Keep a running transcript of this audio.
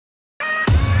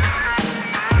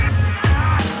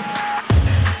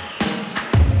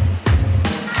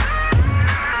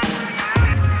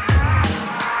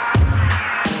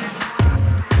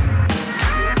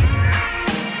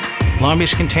Long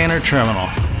Beach Container Terminal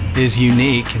is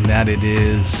unique in that it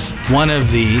is one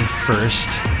of the first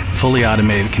fully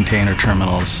automated container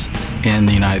terminals in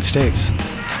the United States.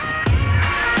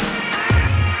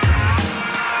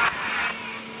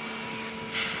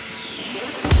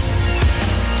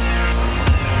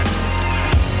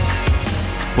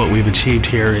 What we've achieved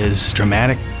here is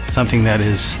dramatic, something that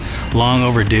is long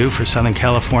overdue for Southern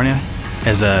California.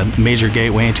 As a major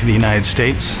gateway into the United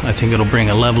States, I think it'll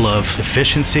bring a level of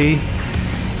efficiency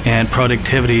and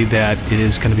productivity that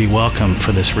is going to be welcome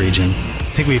for this region.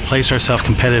 I think we've placed ourselves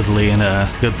competitively in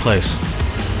a good place.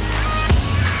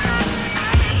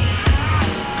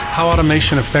 How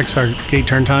automation affects our gate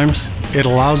turn times, it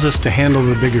allows us to handle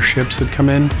the bigger ships that come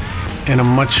in a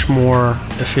much more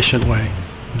efficient way.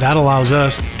 That allows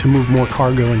us to move more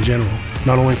cargo in general,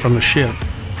 not only from the ship,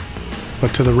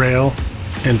 but to the rail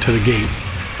and to the gate.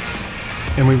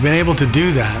 And we've been able to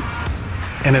do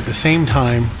that and at the same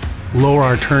time lower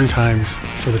our turn times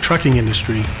for the trucking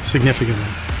industry significantly.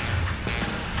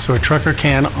 So a trucker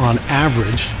can, on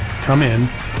average, come in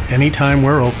anytime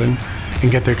we're open and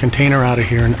get their container out of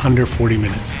here in under 40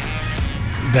 minutes.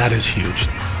 That is huge.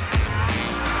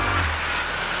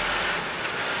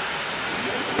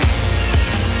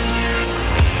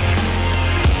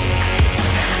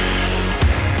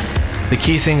 The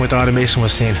key thing with automation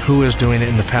was seeing who is doing it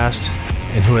in the past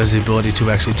and who has the ability to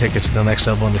actually take it to the next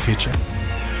level in the future.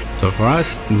 So for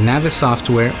us, Navis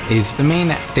software is the main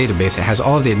database. It has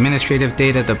all of the administrative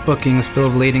data, the bookings, bill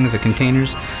of ladings, the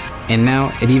containers, and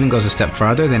now it even goes a step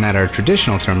farther than at our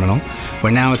traditional terminal,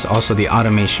 where now it's also the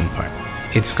automation part.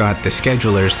 It's got the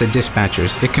schedulers, the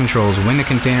dispatchers. It controls when the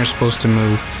container is supposed to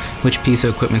move, which piece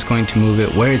of equipment is going to move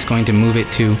it, where it's going to move it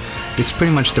to. It's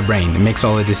pretty much the brain. It makes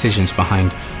all the decisions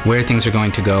behind where things are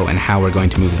going to go and how we're going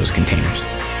to move those containers.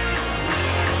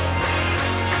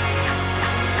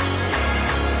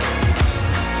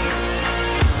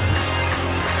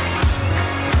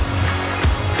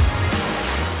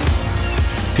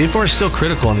 People are still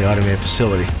critical in the automated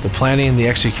facility. The planning and the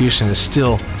execution is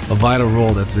still a vital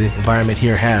role that the environment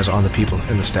here has on the people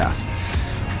and the staff,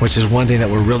 which is one thing that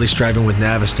we're really striving with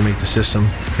Navis to make the system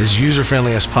as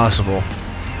user-friendly as possible.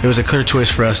 It was a clear choice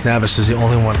for us. Navis is the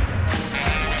only one.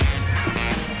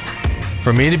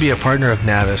 For me to be a partner of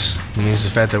Navis means the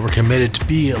fact that we're committed to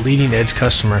be a leading-edge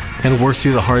customer and work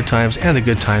through the hard times and the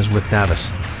good times with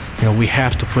Navis. You know, we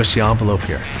have to push the envelope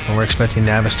here, and we're expecting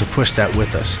Navis to push that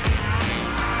with us.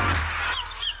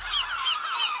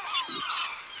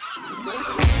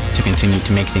 To continue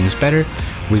to make things better,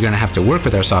 we're going to have to work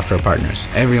with our software partners,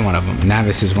 every one of them.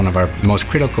 Navis is one of our most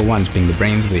critical ones, being the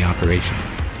brains of the operation.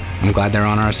 I'm glad they're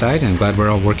on our side and glad we're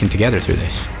all working together through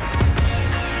this.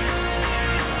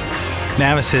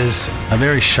 Navis is a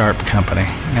very sharp company,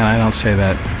 and I don't say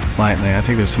that lightly. I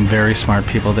think there's some very smart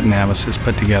people that Navis has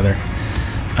put together.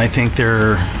 I think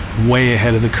they're way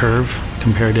ahead of the curve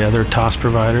compared to other TOS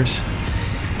providers,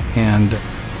 and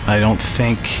I don't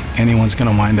think anyone's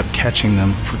going to wind up catching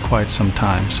them for quite some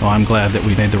time. So I'm glad that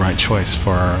we made the right choice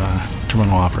for our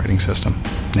terminal operating system,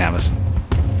 Navis.